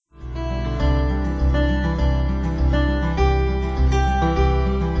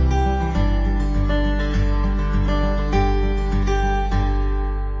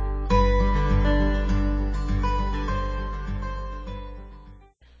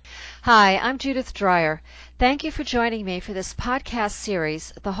Hi, I'm Judith Dreyer. Thank you for joining me for this podcast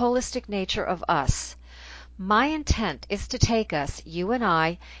series, The Holistic Nature of Us. My intent is to take us, you and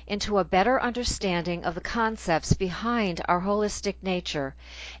I, into a better understanding of the concepts behind our holistic nature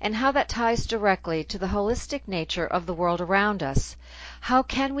and how that ties directly to the holistic nature of the world around us. How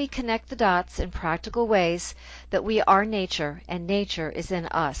can we connect the dots in practical ways that we are nature and nature is in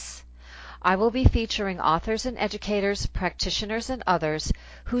us? I will be featuring authors and educators, practitioners, and others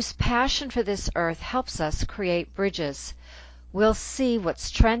whose passion for this earth helps us create bridges. We'll see what's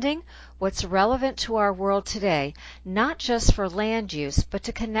trending, what's relevant to our world today, not just for land use, but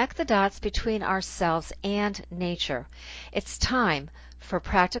to connect the dots between ourselves and nature. It's time for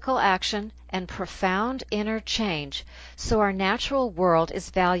practical action and profound inner change so our natural world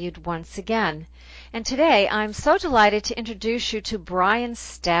is valued once again. And today I'm so delighted to introduce you to Brian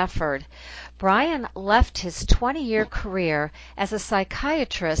Stafford. Brian left his 20-year career as a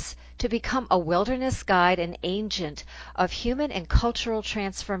psychiatrist to become a wilderness guide and agent of human and cultural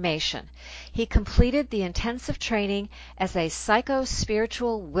transformation. He completed the intensive training as a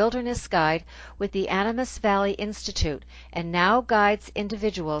psycho-spiritual wilderness guide with the Animas Valley Institute and now guides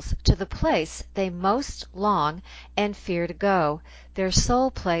individuals to the place they most long and fear to go, their soul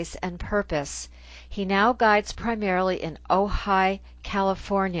place and purpose. He now guides primarily in Ojai,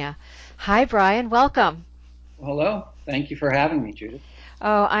 California. Hi, Brian. Welcome. Hello. Thank you for having me, Judith.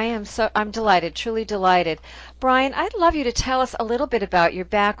 Oh, I'm delighted, truly delighted. Brian, I'd love you to tell us a little bit about your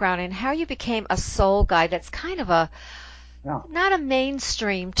background and how you became a soul guide. That's kind of Yeah. not a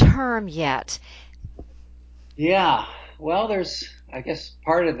mainstream term yet. Yeah. Well, I guess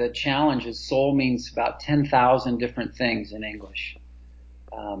part of the challenge is soul means about 10,000 different things in English.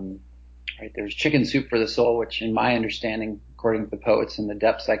 Right. There's chicken soup for the soul, which in my understanding, according to the poets and the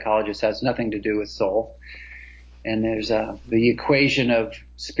depth psychologists, has nothing to do with soul. And there's the equation of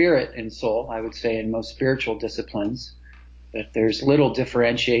spirit and soul, I would say, in most spiritual disciplines, that there's little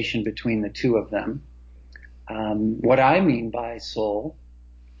differentiation between the two of them. What I mean by soul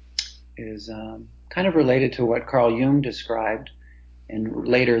is kind of related to what Carl Jung described, and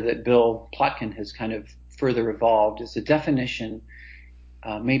later that Bill Plotkin has kind of further evolved, is a definition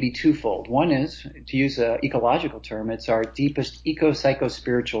maybe twofold. One is, to use an ecological term, it's our deepest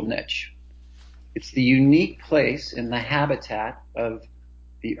eco-psycho-spiritual niche. It's the unique place in the habitat of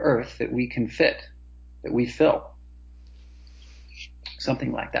the earth that we can fit, that we fill.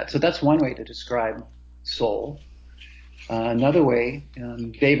 Something like that. So that's one way to describe soul. Another way,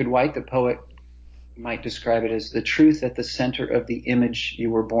 David Whyte, the poet, might describe it as the truth at the center of the image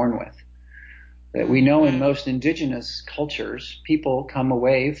you were born with. That we know in most indigenous cultures, people come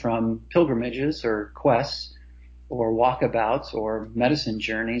away from pilgrimages or quests or walkabouts or medicine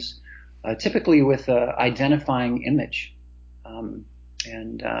journeys, typically with an identifying image.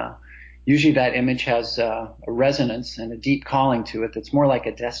 And usually that image has a resonance and a deep calling to it that's more like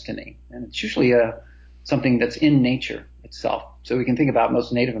a destiny. And it's usually something that's in nature itself. So we can think about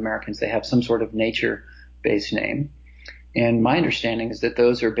most Native Americans, they have some sort of nature-based name. And my understanding is that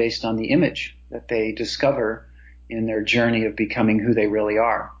those are based on the image that they discover in their journey of becoming who they really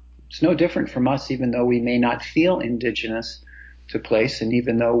are. It's no different from us, even though we may not feel indigenous to place, and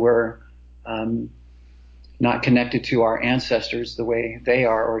even though we're not connected to our ancestors the way they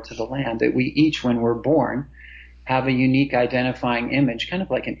are or to the land, that we each, when we're born, have a unique identifying image, kind of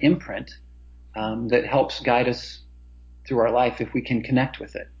like an imprint, that helps guide us through our life if we can connect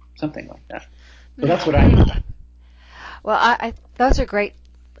with it, something like that. So that's what I mean. Well, those are great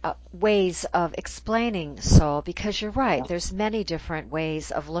ways of explaining soul because you're right. There's many different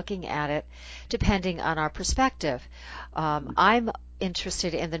ways of looking at it depending on our perspective. I'm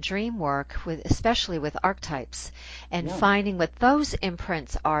interested in the dream work, especially with archetypes, and finding what those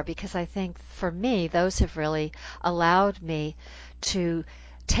imprints are because I think for me those have really allowed me to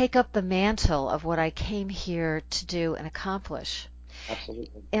take up the mantle of what I came here to do and accomplish.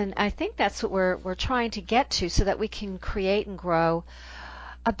 Absolutely. And I think that's what we're trying to get to so that we can create and grow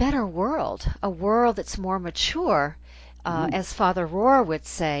a better world, a world that's more mature, as Father Rohr would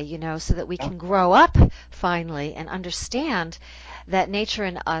say, so that we can grow up finally and understand that nature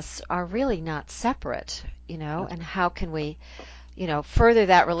and us are really not separate, and how can we, further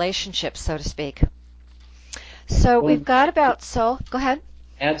that relationship, so to speak. So we've got about soul. Go ahead.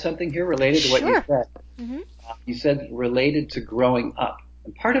 Add something here related to what you said. Mm-hmm. You said related to growing up.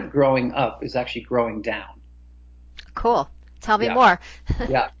 And part of growing up is actually growing down. Cool. Tell me more.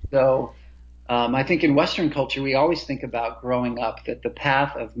 Yeah. So I think in Western culture, we always think about growing up, that the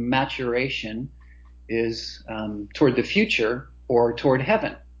path of maturation is toward the future or toward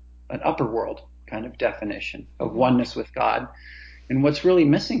heaven, an upper world kind of definition of oneness with God. And what's really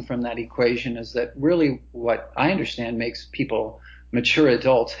missing from that equation is that really what I understand makes people mature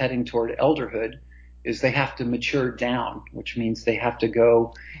adults heading toward elderhood is they have to mature down, which means they have to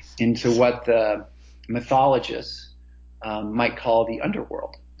go into what the mythologists might call the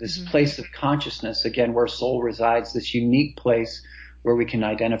underworld, this place of consciousness, again, where soul resides, this unique place where we can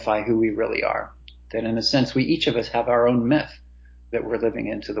identify who we really are. That in a sense, we each of us have our own myth that we're living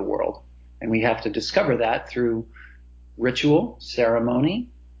into the world. And we have to discover that through ritual, ceremony,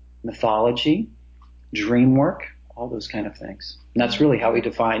 mythology, dream work, all those kind of things. And that's really how we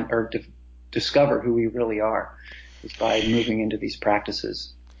define or discover who we really are, is by moving into these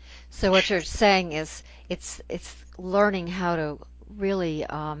practices. So what you're saying is it's learning how to really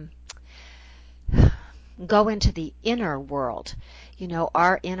go into the inner world,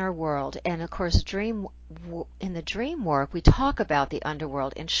 our inner world. And of course, in the dream work, we talk about the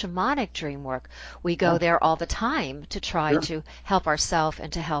underworld. In shamanic dream work, we go there all the time to try to help ourselves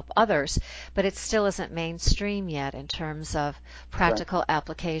and to help others, but it still isn't mainstream yet in terms of practical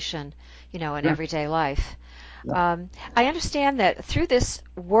application, in everyday life. I understand that through this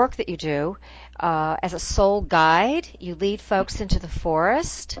work that you do, as a soul guide, you lead folks into the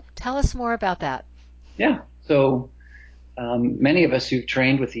forest. Tell us more about that. Yeah. So many of us who've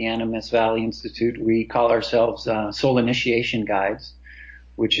trained with the Animas Valley Institute, we call ourselves soul initiation guides,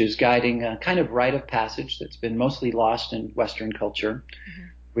 which is guiding a kind of rite of passage that's been mostly lost in Western culture,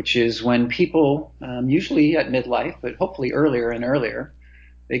 which is when people, usually at midlife, but hopefully earlier and earlier,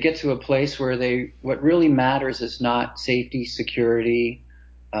 they get to a place where what really matters is not safety, security,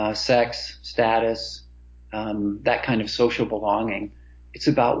 sex, status, that kind of social belonging. It's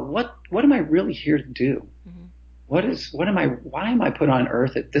about what am I really here to do? Why am I put on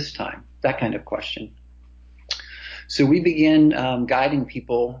earth at this time? That kind of question. So we begin guiding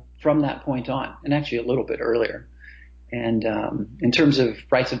people from that point on, and actually a little bit earlier. And in terms of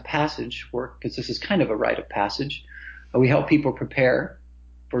rites of passage work, because this is kind of a rite of passage, we help people prepare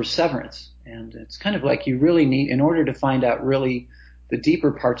for severance. And it's kind of like you really need, in order to find out really the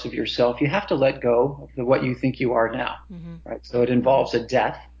deeper parts of yourself, you have to let go of what you think you are now, right? So it involves a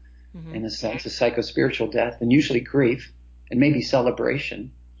death, in a sense, a psycho-spiritual death, and usually grief, and maybe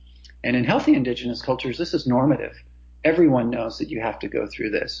celebration. And in healthy indigenous cultures, this is normative. Everyone knows that you have to go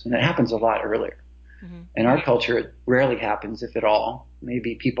through this, and it happens a lot earlier. In our culture, it rarely happens, if at all.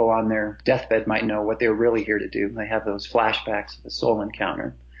 Maybe people on their deathbed might know what they're really here to do. They have those flashbacks of a soul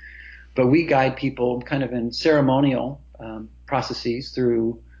encounter. But we guide people kind of in ceremonial processes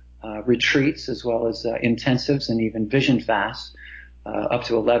through retreats, as well as intensives and even vision fasts, up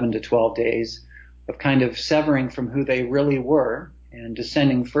to 11 to 12 days of kind of severing from who they really were and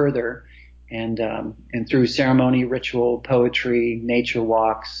descending further, and through ceremony, ritual, poetry, nature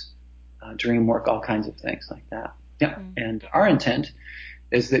walks, dream work, all kinds of things like that. Yeah. And our intent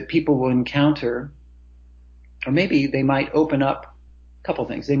is that people will encounter, or maybe they might open up a couple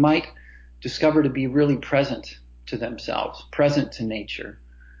things. They might discover to be really present to themselves, present to nature,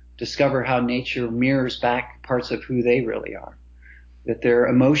 discover how nature mirrors back parts of who they really are, that their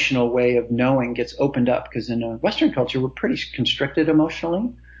emotional way of knowing gets opened up, because in a Western culture, we're pretty constricted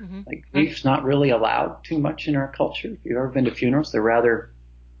emotionally. Like grief's not really allowed too much in our culture. If you've ever been to funerals, they're rather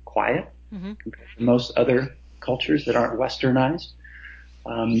quiet compared to most other cultures that aren't westernized,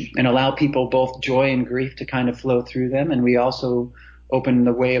 and allow people both joy and grief to kind of flow through them. And we also open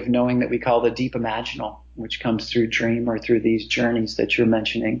the way of knowing that we call the deep imaginal, which comes through dream or through these journeys that you're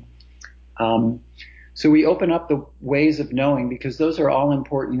mentioning. So we open up the ways of knowing, because those are all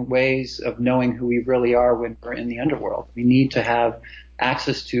important ways of knowing who we really are when we're in the underworld. We need to have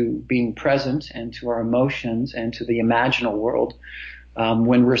access to being present and to our emotions and to the imaginal world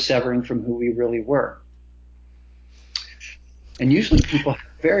when we're severing from who we really were. And usually people have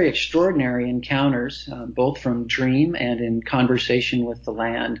very extraordinary encounters, both from dream and in conversation with the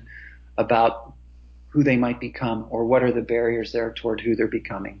land, about who they might become or what are the barriers there toward who they're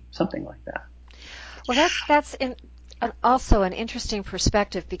becoming, something like that. Well, that's also an interesting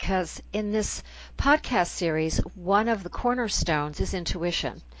perspective, because in this podcast series, one of the cornerstones is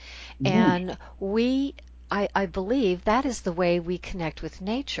intuition. And I believe that is the way we connect with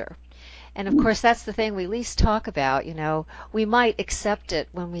nature. And of course, that's the thing we least talk about. We might accept it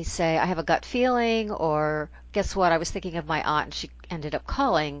when we say, I have a gut feeling, or guess what, I was thinking of my aunt and she ended up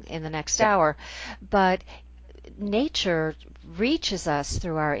calling in the next hour. But nature reaches us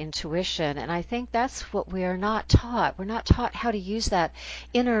through our intuition, and I think that's what we are not taught. We're not taught how to use that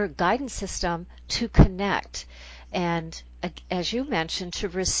inner guidance system to connect, and as you mentioned, to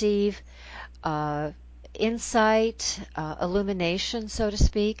receive insight, illumination, so to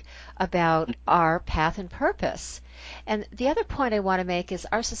speak, about our path and purpose. And the other point I want to make is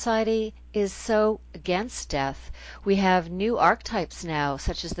our society is so against death. We have new archetypes now,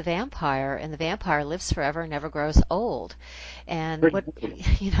 such as the vampire, and the vampire lives forever and never grows old. And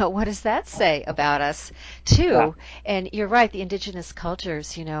what does that say about us, too? And you're right, the indigenous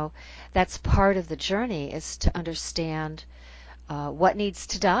cultures, that's part of the journey, is to understand what needs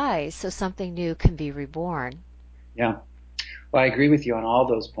to die so something new can be reborn. Yeah. Well, I agree with you on all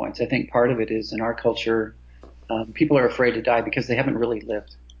those points. I think part of it is in our culture, people are afraid to die because they haven't really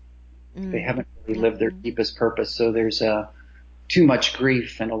lived. They haven't really lived their deepest purpose. So there's too much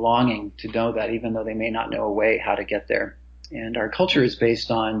grief and a longing to know that, even though they may not know a way how to get there. And our culture is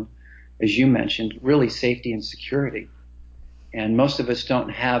based on, as you mentioned, really safety and security. And most of us don't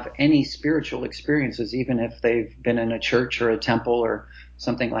have any spiritual experiences, even if they've been in a church or a temple or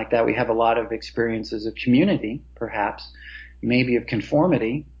something like that. We have a lot of experiences of community, perhaps, maybe of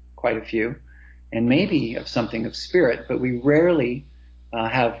conformity, quite a few, and maybe of something of spirit, but we rarely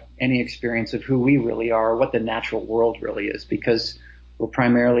have any experience of who we really are or what the natural world really is, because we're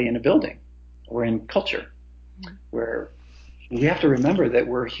primarily in a building. We're in culture, where we have to remember that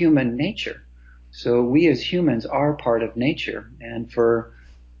we're human nature. So we as humans are part of nature. And for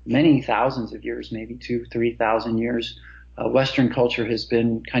many thousands of years, maybe 2,000-3,000 years, Western culture has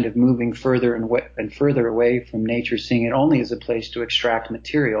been kind of moving further and further away from nature, seeing it only as a place to extract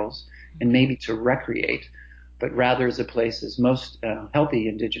materials and maybe to recreate, but rather as a place, as most healthy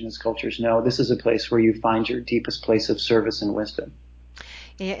indigenous cultures know, this is a place where you find your deepest place of service and wisdom.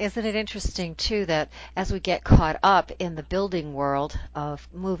 Yeah, isn't it interesting, too, that as we get caught up in the building world of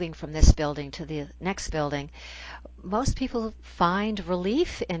moving from this building to the next building, most people find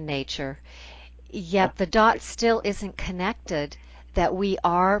relief in nature, yet the dot still isn't connected that we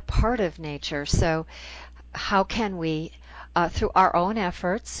are part of nature. So how can we, through our own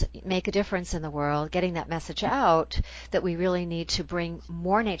efforts, make a difference in the world, getting that message out that we really need to bring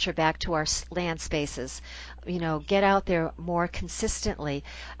more nature back to our land spaces, get out there more consistently.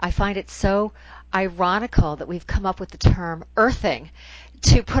 I find it so ironical that we've come up with the term earthing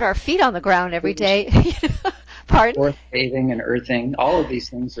to put our feet on the ground every day. Pardon? Earth bathing and earthing, all of these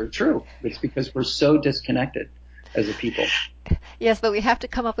things are true. It's because we're so disconnected as a people. Yes, but we have to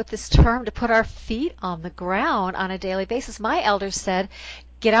come up with this term to put our feet on the ground on a daily basis. My elders said,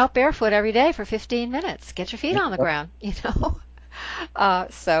 get out barefoot every day for 15 minutes. Get your feet on the ground, it's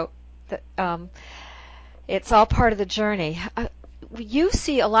all part of the journey. You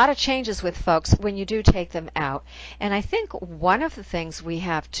see a lot of changes with folks when you do take them out. And I think one of the things we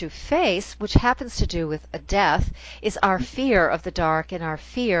have to face, which happens to do with a death, is our fear of the dark and our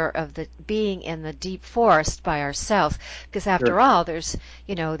fear of the being in the deep forest by ourselves. Because after all, there's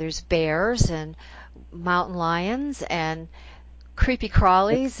bears and mountain lions and creepy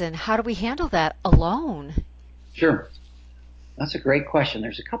crawlies, and how do we handle that alone? Sure. That's a great question.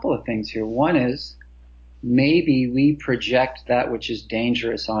 There's a couple of things here. One is, maybe we project that which is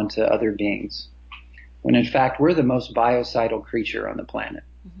dangerous onto other beings, when in fact we're the most biocidal creature on the planet,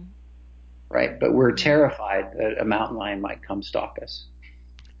 right? But we're terrified that a mountain lion might come stalk us,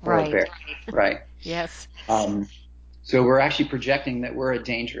 or a bear, right? Yes. So we're actually projecting that we're a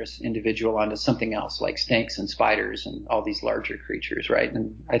dangerous individual onto something else, like snakes and spiders and all these larger creatures, right?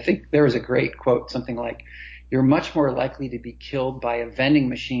 And I think there was a great quote, something like, you're much more likely to be killed by a vending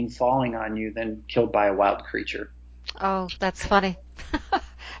machine falling on you than killed by a wild creature. Oh, that's funny.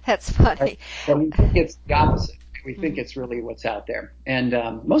 That's funny. Right? But we think it's the opposite. We think it's really what's out there. And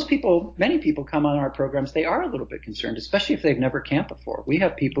many people come on our programs, they are a little bit concerned, especially if they've never camped before. We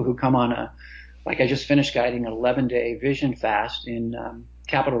have people who come on like I just finished guiding an 11-day vision fast in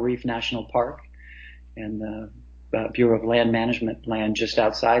Capitol Reef National Park and the Bureau of Land Management land just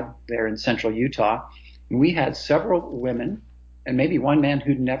outside there in central Utah. And we had several women and maybe one man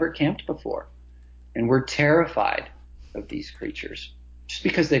who'd never camped before. And we're terrified of these creatures just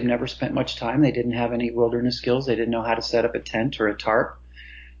because they've never spent much time. They didn't have any wilderness skills. They didn't know how to set up a tent or a tarp,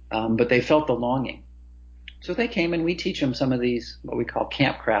 but they felt the longing. So they came and we teach them some of these, what we call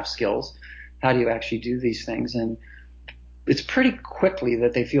campcraft skills. How do you actually do these things? And it's pretty quickly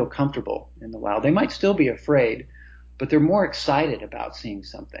that they feel comfortable in the wild. They might still be afraid, but they're more excited about seeing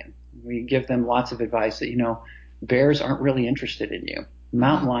something. We give them lots of advice that, bears aren't really interested in you.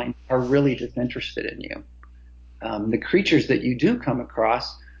 Mountain lions are really disinterested in you. The creatures that you do come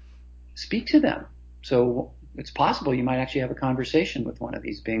across, speak to them. So it's possible you might actually have a conversation with one of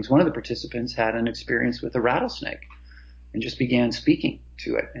these beings. One of the participants had an experience with a rattlesnake and just began speaking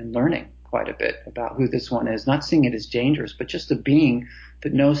to it and learning quite a bit about who this one is, not seeing it as dangerous, but just a being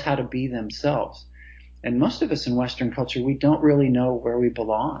that knows how to be themselves. And most of us in Western culture, we don't really know where we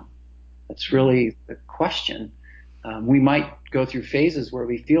belong. That's really the question. We might go through phases where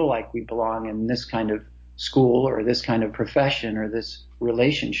we feel like we belong in this kind of school or this kind of profession or this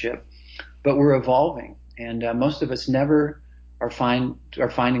relationship, but we're evolving. And most of us never are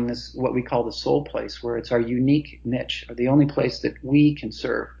finding this, what we call the soul place, where it's our unique niche, or the only place that we can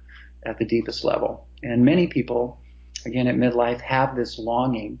serve at the deepest level. And many people, again, at midlife have this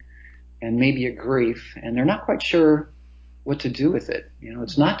longing and maybe a grief, and they're not quite sure what to do with it.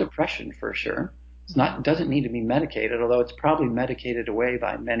 It's not depression for sure. It doesn't need to be medicated, although it's probably medicated away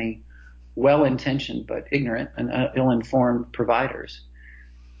by many well-intentioned but ignorant and ill-informed providers.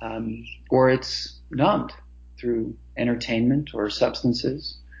 Or it's numbed through entertainment or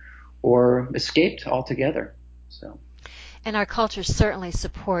substances, or escaped altogether. So. And our culture certainly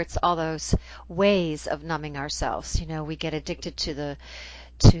supports all those ways of numbing ourselves. We get addicted to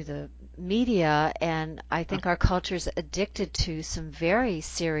the media, and I think our culture is addicted to some very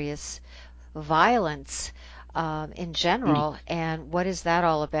serious violence in general. And what is that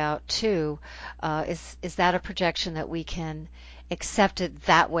all about too? Is that a projection that we can accept it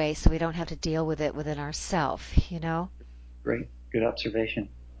that way, so we don't have to deal with it within ourselves? Great, good observation.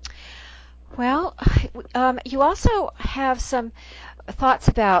 Well, you also have some thoughts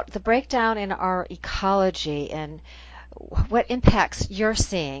about the breakdown in our ecology and what impacts you're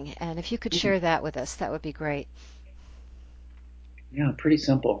seeing, and if you could share that with us, that would be great. Yeah, pretty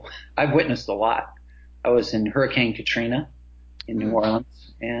simple. I've witnessed a lot. I was in Hurricane Katrina in New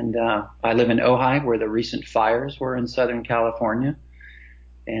Orleans, and I live in Ojai, where the recent fires were in Southern California.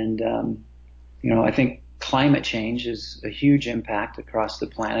 And, I think climate change is a huge impact across the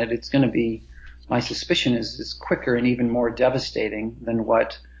planet. It's going to be, my suspicion is quicker and even more devastating than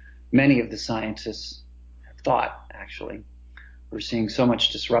what many of the scientists have thought, actually. We're seeing so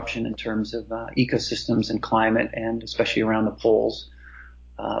much disruption in terms of ecosystems and climate, and especially around the poles.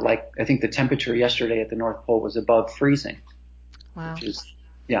 Like, I think the temperature yesterday at the North Pole was above freezing. Wow. Which is,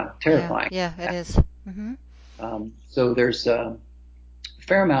 terrifying. Yeah, it is. Mm-hmm. So there's a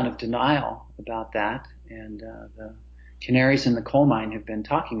fair amount of denial about that, and the canaries in the coal mine have been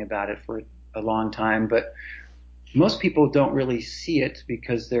talking about it for a long time, but most people don't really see it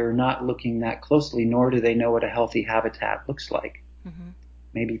because they're not looking that closely, nor do they know what a healthy habitat looks like. Mm-hmm.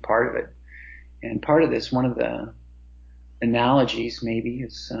 Maybe part of it. And part of this, one of the analogies maybe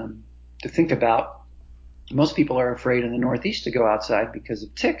is to think about, most people are afraid in the Northeast to go outside because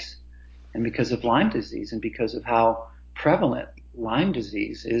of ticks and because of Lyme disease and because of how prevalent Lyme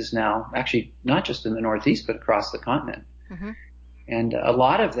disease is now, actually not just in the Northeast, but across the continent. Mm-hmm. And a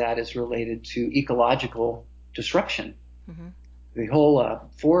lot of that is related to ecological disruption. Mm-hmm. The whole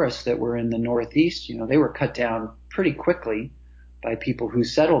forests that were in the Northeast, they were cut down pretty quickly by people who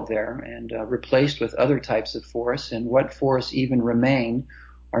settled there and replaced with other types of forests. And what forests even remain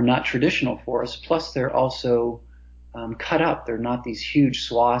are not traditional forests, plus they're also cut up. They're not these huge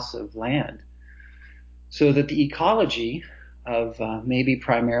swaths of land. So that the ecology of maybe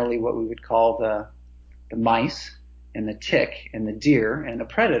primarily what we would call the mice and the tick and the deer and the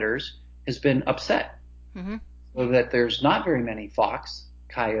predators has been upset. Mm-hmm. So that there's not very many fox,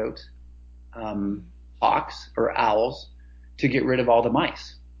 coyotes, hawks, or owls to get rid of all the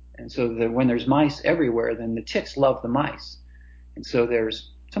mice. And so that when there's mice everywhere, then the ticks love the mice. And so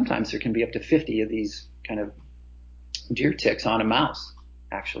sometimes there can be up to 50 of these kind of deer ticks on a mouse,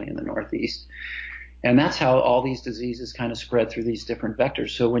 actually, in the Northeast. And that's how all these diseases kind of spread through these different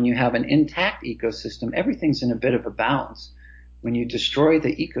vectors. So when you have an intact ecosystem, everything's in a bit of a balance. When you destroy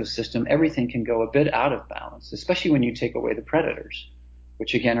the ecosystem, everything can go a bit out of balance, especially when you take away the predators,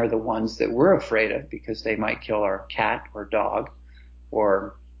 which again are the ones that we're afraid of because they might kill our cat or dog,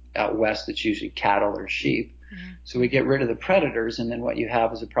 or out west it's usually cattle or sheep. Mm-hmm. So we get rid of the predators, and then what you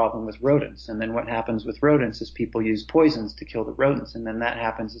have is a problem with rodents. And then what happens with rodents is people use poisons to kill the rodents, and then that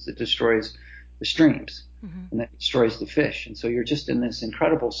happens is it destroys the streams, mm-hmm. and that destroys the fish. And so you're just in this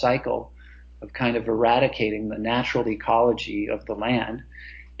incredible cycle of kind of eradicating the natural ecology of the land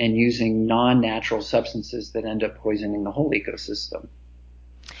and using non-natural substances that end up poisoning the whole ecosystem.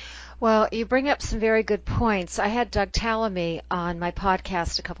 Well, you bring up some very good points. I had Doug Tallamy on my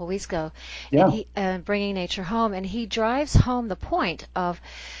podcast a couple of weeks ago, and Bringing Nature Home, and he drives home the point of,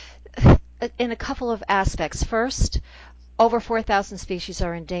 in a couple of aspects. First, over 4,000 species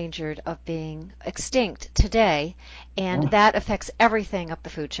are endangered of being extinct today, and that affects everything up the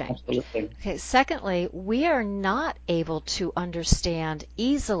food chain. Absolutely. Okay. Secondly, we are not able to understand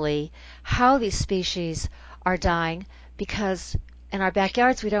easily how these species are dying because in our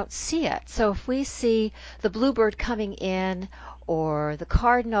backyards we don't see it. So if we see the bluebird coming in or the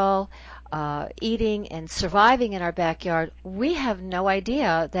cardinal eating and surviving in our backyard, we have no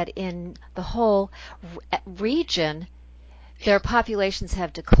idea that in the whole region their populations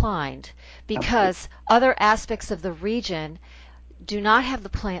have declined because other aspects of the region do not have the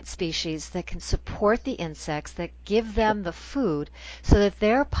plant species that can support the insects that give them the food so that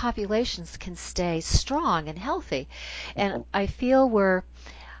their populations can stay strong and healthy. And I feel we're,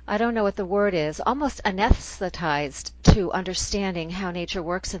 I don't know what the word is, almost anesthetized to understanding how nature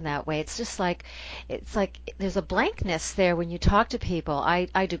works in that way. It's like there's a blankness there when you talk to people.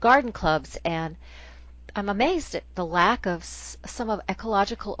 I do garden clubs, and I'm amazed at the lack of some of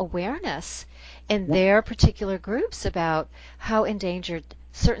ecological awareness in their particular groups about how endangered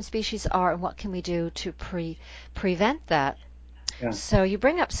certain species are and what can we do to prevent that. Yeah. So you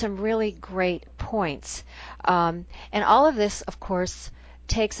bring up some really great points. And all of this, of course,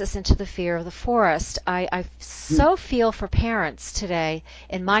 takes us into the fear of the forest. I so feel for parents today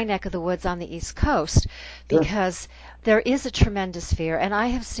in my neck of the woods on the East Coast because there is a tremendous fear, and I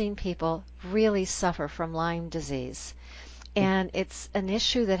have seen people really suffer from Lyme disease. And it's an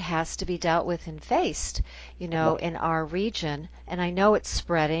issue that has to be dealt with and faced, in our region. And I know it's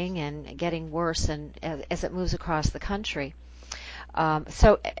spreading and getting worse as it moves across the country.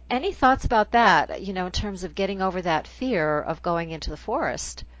 So any thoughts about that, in terms of getting over that fear of going into the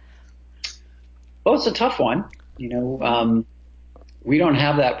forest? Well, it's a tough one. We don't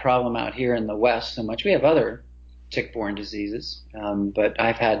have that problem out here in the West so much. We have other tick-borne diseases, but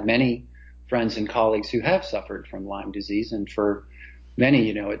I've had many friends and colleagues who have suffered from Lyme disease, and for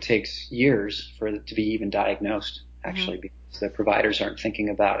many, it takes years for it to be even diagnosed, actually, because the providers aren't thinking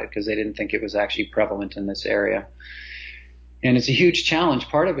about it because they didn't think it was actually prevalent in this area. And it's a huge challenge.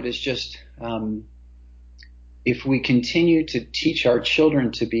 Part of it is just if we continue to teach our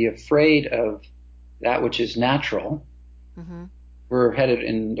children to be afraid of that which is natural, we're headed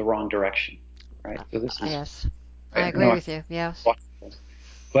in the wrong direction, right? So this is yes, I agree with you. Yes,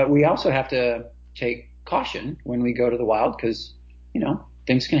 but we also have to take caution when we go to the wild because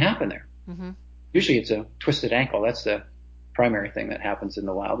things can happen there. Usually, it's a twisted ankle. That's the primary thing that happens in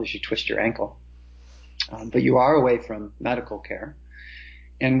the wild is you twist your ankle. But you are away from medical care.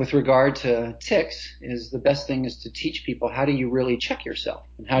 And with regard to ticks, the best thing is to teach people how do you really check yourself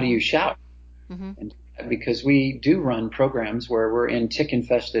and how do you shout. And because we do run programs where we're in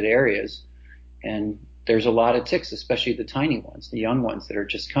tick-infested areas, and there's a lot of ticks, especially the tiny ones, the young ones that are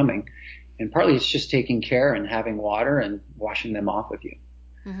just coming. And partly it's just taking care and having water and washing them off of you.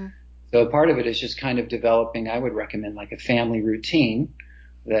 So part of it is just kind of developing, I would recommend like a family routine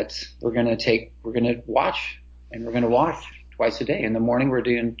that we're going to watch, and we're going to watch twice a day. In the morning, we're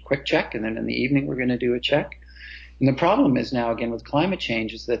doing a quick check, and then in the evening, we're going to do a check. And the problem is now, again, with climate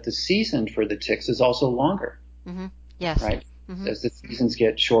change, is that the season for the ticks is also longer. Yes. Right? As the seasons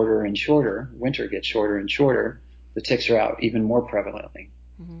get shorter and shorter, winter gets shorter and shorter, the ticks are out even more prevalently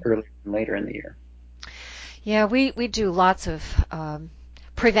earlier and later in the year. Yeah, we do lots of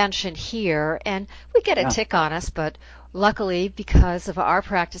prevention here, and we get a tick on us, but luckily, because of our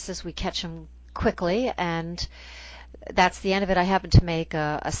practices, we catch them quickly, and that's the end of it. I happen to make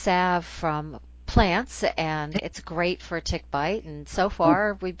a salve from plants, and it's great for a tick bite, and so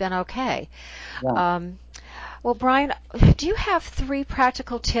far we've been okay. Well, Brian, do you have 3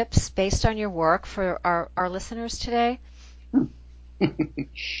 practical tips based on your work for our listeners today?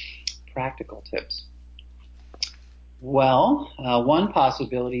 Practical tips. Well, one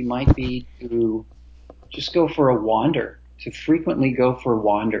possibility might be to just go for a wander, to frequently go for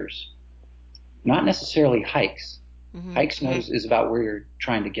wanders, not necessarily hikes. Hikes is about where you're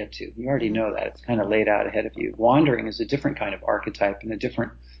trying to get to. You already know that. It's kind of laid out ahead of you. Wandering is a different kind of archetype and a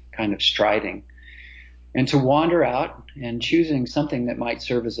different kind of striding. And to wander out and choosing something that might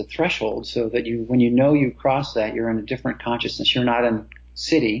serve as a threshold so that when you cross that, you're in a different consciousness. You're not in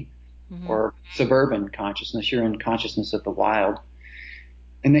city or suburban consciousness. You're in consciousness of the wild.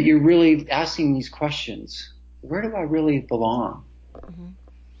 And that you're really asking these questions. Where do I really belong?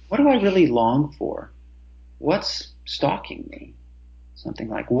 What do I really long for? What's stalking me? Something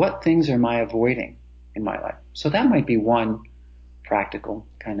like, what things am I avoiding in my life? So that might be one practical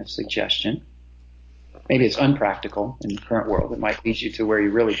kind of suggestion. Maybe it's unpractical in the current world. It might lead you to where you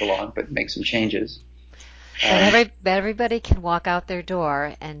really belong, but make some changes. But everybody can walk out their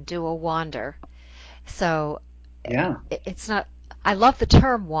door and do a wander. So it's not, I love the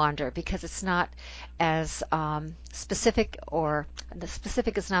term wander because it's not as specific, or the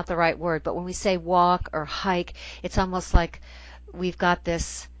specific is not the right word, but when we say walk or hike, it's almost like we've got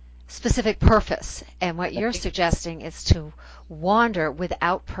this specific purpose. And what you're suggesting is to wander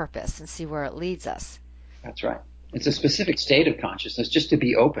without purpose and see where it leads us. That's right. It's a specific state of consciousness, just to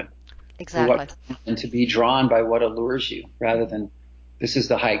be open to Exactly. what, and to be drawn by what allures you, rather than this is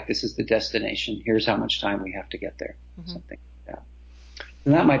the hike, this is the destination, here's how much time we have to get there. Something like that.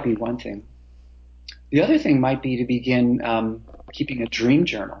 And that might be one thing. The other thing might be to begin keeping a dream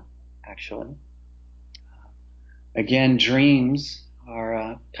journal, actually. Again, dreams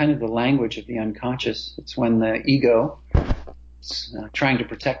are kind of the language of the unconscious. It's when the ego is trying to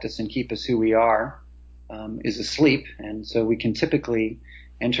protect us and keep us who we are, is asleep. And so we can typically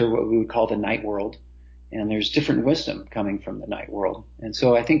enter what we would call the night world. And there's different wisdom coming from the night world. And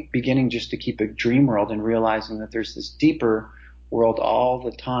so I think beginning just to keep a dream world and realizing that there's this deeper world all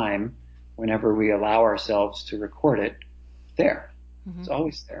the time, whenever we allow ourselves to record it, there. It's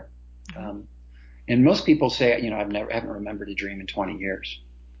always there. And most people say, I haven't remembered a dream in 20 years.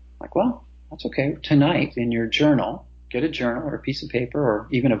 Like, well, that's okay. Tonight in your journal, get a journal or a piece of paper or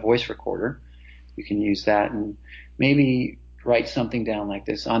even a voice recorder. You can use that and maybe write something down like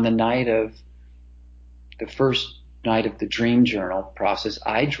this. On the night of the first night of the dream journal process,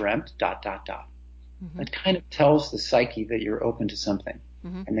 I dreamt ... That kind of tells the psyche that you're open to something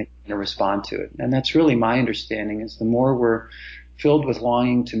and that you're going to respond to it. And that's really my understanding, is the more we're filled with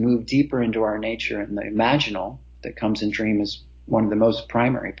longing to move deeper into our nature, and the imaginal that comes in dream is one of the most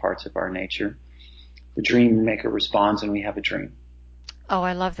primary parts of our nature. The dream maker responds and we have a dream. Oh,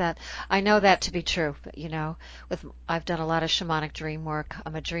 I love that. I know that to be true. I've done a lot of shamanic dream work.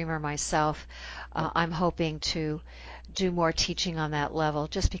 I'm a dreamer myself. I'm hoping to do more teaching on that level,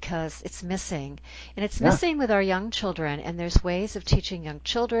 just because it's missing. And it's missing with our young children. And there's ways of teaching young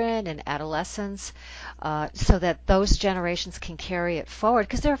children and adolescents so that those generations can carry it forward,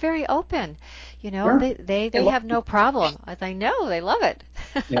 because they're very open. They have no problem. I know they love it.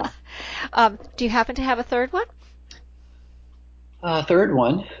 Yeah. Do you happen to have a third one? Third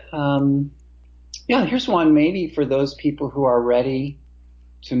one. Here's one maybe for those people who are ready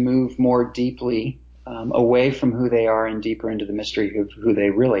to move more deeply away from who they are and deeper into the mystery of who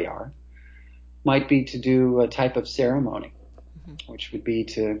they really are. Might be to do a type of ceremony, which would be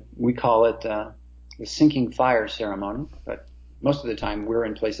we call it the sinking fire ceremony, but most of the time we're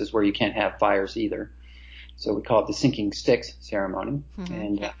in places where you can't have fires either. So we call it the sinking sticks ceremony.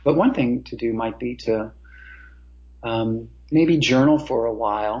 But one thing to do might be to maybe journal for a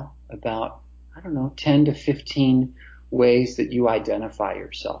while about, 10 to 15 ways that you identify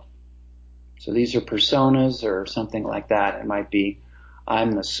yourself. So these are personas or something like that. It might be,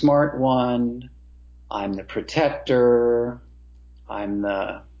 I'm the smart one, I'm the protector, I'm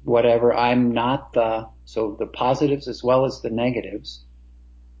the whatever, I'm not so the positives as well as the negatives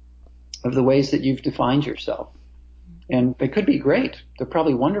of the ways that you've defined yourself. And they could be great. They're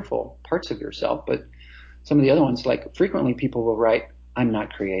probably wonderful parts of yourself, but some of the other ones, like frequently people will write, I'm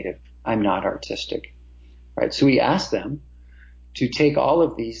not creative, I'm not artistic, right? So we ask them to take all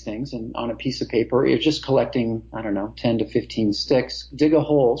of these things and on a piece of paper, you're just collecting, 10 to 15 sticks, dig a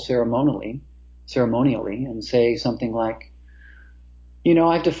hole ceremonially, and say something like,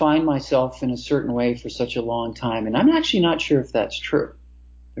 I've defined myself in a certain way for such a long time, and I'm actually not sure if that's true,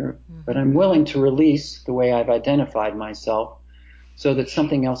 but I'm willing to release the way I've identified myself so that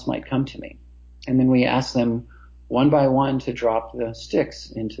something else might come to me. And then we ask them one by one to drop the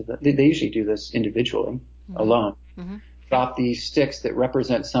sticks into they usually do this individually, alone. Drop these sticks that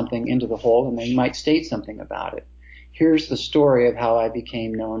represent something into the hole, and they might state something about it. Here's the story of how I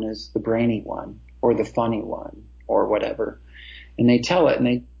became known as the brainy one, or the funny one, or whatever. And they tell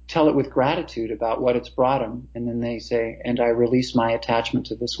it with gratitude about what it's brought them, and then they say, and I release my attachment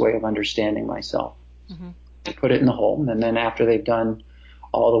to this way of understanding myself. They put it in the hole, and then after they've done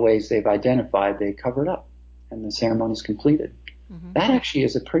all the ways they've identified, they cover it up, and the ceremony is completed. That actually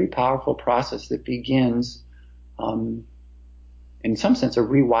is a pretty powerful process that begins, in some sense, a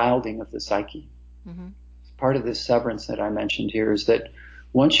rewilding of the psyche. Part of this severance that I mentioned here is that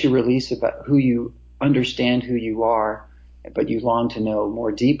once you release about who you understand who you are, but you long to know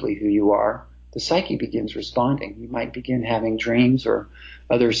more deeply who you are, the psyche begins responding. You might begin having dreams or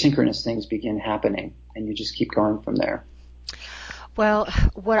other synchronous things begin happening, and you just keep going from there. Well,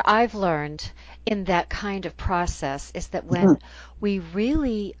 what I've learned in that kind of process is that when we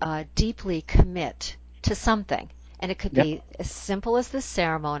really deeply commit to something, and it could be as simple as this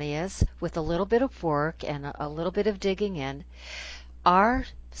ceremony is, with a little bit of work and a little bit of digging in, our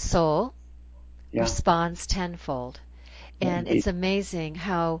soul responds tenfold. And it's amazing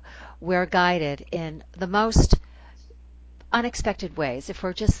how we're guided in the most unexpected ways if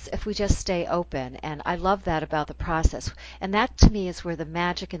we just stay open. And I love that about the process. And that to me is where the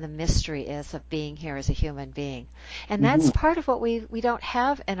magic and the mystery is of being here as a human being. And that's Hmm. part of what we don't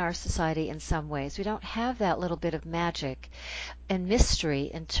have in our society in some ways. We don't have that little bit of magic and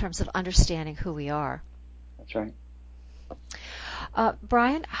mystery in terms of understanding who we are. That's right.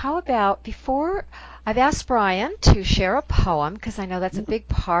 Brian, how about before I've asked Brian to share a poem because I know that's a big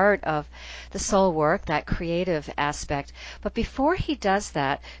part of the soul work, that creative aspect. But before he does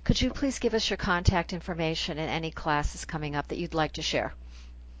that, could you please give us your contact information and any classes coming up that you'd like to share?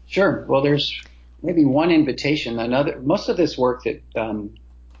 Sure. Well, there's maybe one invitation. Most of this work that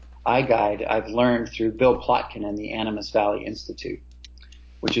I guide, I've learned through Bill Plotkin and the Animas Valley Institute,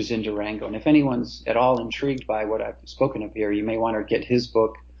 which is in Durango. And if anyone's at all intrigued by what I've spoken of here, you may want to get his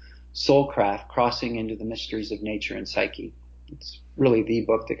book, Soulcraft, Crossing into the Mysteries of Nature and Psyche. It's really the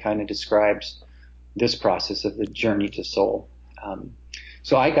book that kind of describes this process of the journey to soul.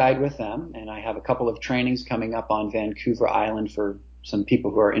 So I guide with them, and I have a couple of trainings coming up on Vancouver Island for some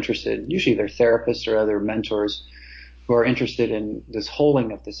people who are interested. Usually they're therapists or other mentors who are interested in this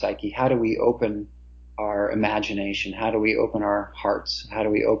holding of the psyche. How do we open our imagination? How do we open our hearts? How do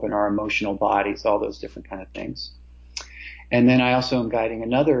we open our emotional bodies? All those different kind of things. And then I also am guiding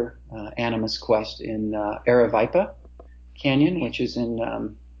another Animas quest in Aravaipa Canyon, which is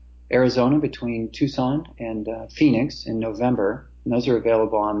in Arizona between Tucson and Phoenix in November. And those are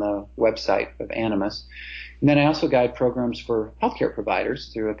available on the website of Animas. And then I also guide programs for healthcare providers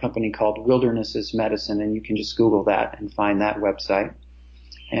through a company called Wildernesses Medicine, and you can just Google that and find that website.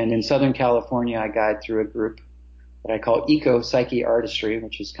 And in Southern California, I guide through a group that I call Eco Psyche Artistry,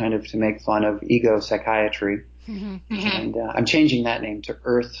 which is kind of to make fun of ego psychiatry. Mm-hmm. And I'm changing that name to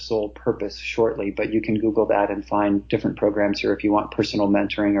Earth Soul Purpose shortly, but you can Google that and find different programs here. If you want personal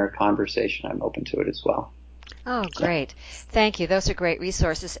mentoring or a conversation, I'm open to it as well. Oh, great. Thank you. Those are great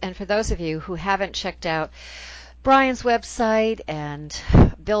resources. And for those of you who haven't checked out Brian's website and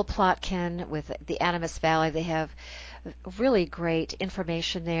Bill Plotkin with the Animas Valley, they have really great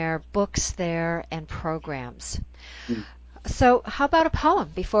information there, books there, and programs. Mm. So how about a poem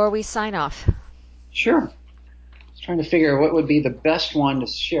before we sign off? Sure. I was trying to figure what would be the best one to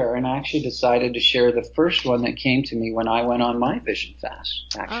share, and I actually decided to share the first one that came to me when I went on my vision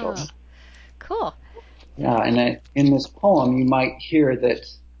fast, actually. Oh, cool. Yeah, and in this poem, you might hear that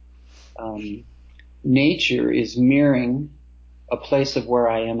nature is mirroring a place of where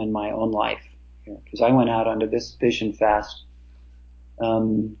I am in my own life. Because I went out onto this vision fast,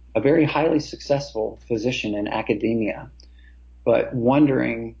 a very highly successful physician in academia, but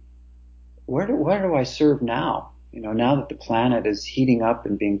wondering, where do I serve now? Now that the planet is heating up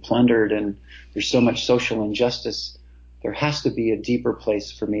and being plundered and there's so much social injustice, there has to be a deeper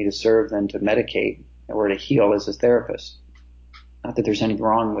place for me to serve than to medicate or to heal as a therapist. Not that there's anything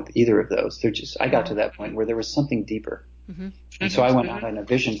wrong with either of those. I got to that point where there was something deeper. Mm-hmm. And so I went out on a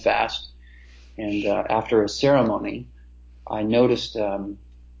vision fast, and after a ceremony, I noticed a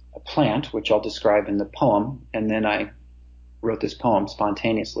plant, which I'll describe in the poem, and then I wrote this poem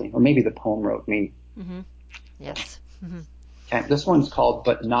spontaneously, or maybe the poem wrote me. Mm-hmm. Yes. Mm-hmm. Okay, this one's called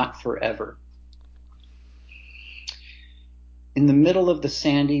But Not Forever. In the middle of the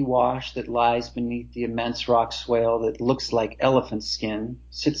sandy wash that lies beneath the immense rock swale that looks like elephant skin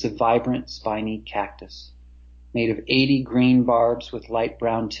sits a vibrant, spiny cactus, made of 80 green barbs with light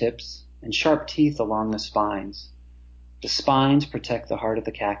brown tips and sharp teeth along the spines. The spines protect the heart of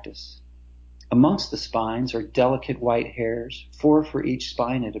the cactus. Amongst the spines are delicate white hairs, 4 for each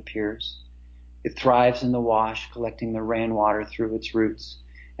spine, it appears. It thrives in the wash, collecting the rainwater through its roots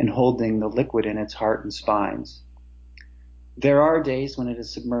and holding the liquid in its heart and spines. There are days when it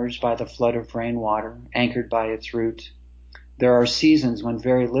is submerged by the flood of rainwater, anchored by its root. There are seasons when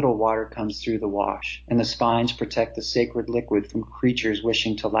very little water comes through the wash, and the spines protect the sacred liquid from creatures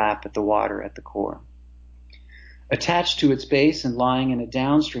wishing to lap at the water at the core. Attached to its base and lying in a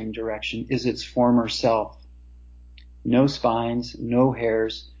downstream direction is its former self. No spines, no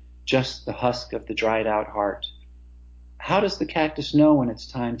hairs, just the husk of the dried out heart. How does the cactus know when it's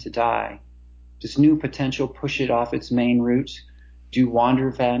time to die? Does new potential push it off its main roots? Do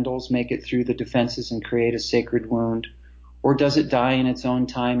wander vandals make it through the defenses and create a sacred wound? Or does it die in its own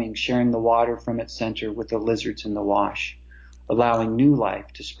timing, sharing the water from its center with the lizards in the wash, allowing new life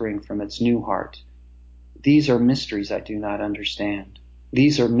to spring from its new heart? These are mysteries I do not understand.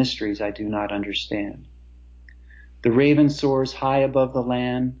 These are mysteries I do not understand. The raven soars high above the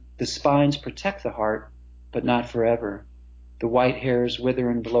land. The spines protect the heart, but not forever. The white hairs wither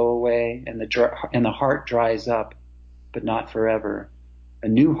and blow away, and the heart dries up, but not forever. A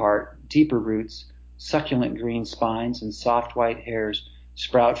new heart, deeper roots, Succulent green spines and soft white hairs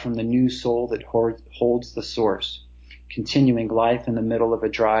sprout from the new soul that holds the source, continuing life in the middle of a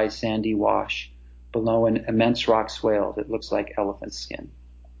dry, sandy wash, below an immense rock swale that looks like elephant skin.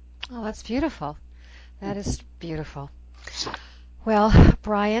 Oh, that's beautiful. That is beautiful. Well,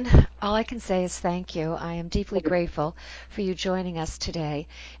 Brian, all I can say is thank you. I am deeply grateful for you joining us today,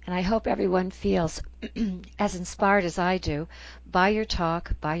 and I hope everyone feels as inspired as I do by your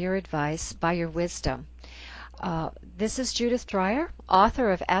talk, by your advice, by your wisdom. This is Judith Dreyer,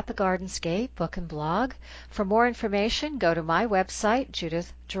 author of At the Gardenscape book and blog. For more information, go to my website,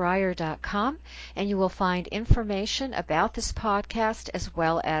 judithdreyer.com, and you will find information about this podcast as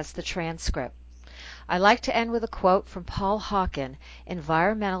well as the transcript. I like to end with a quote from Paul Hawken,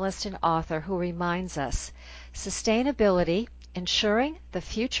 environmentalist and author, who reminds us, sustainability, ensuring the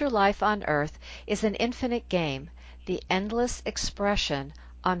future life on Earth, is an infinite game, the endless expression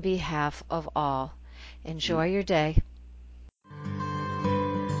on behalf of all. Enjoy your day.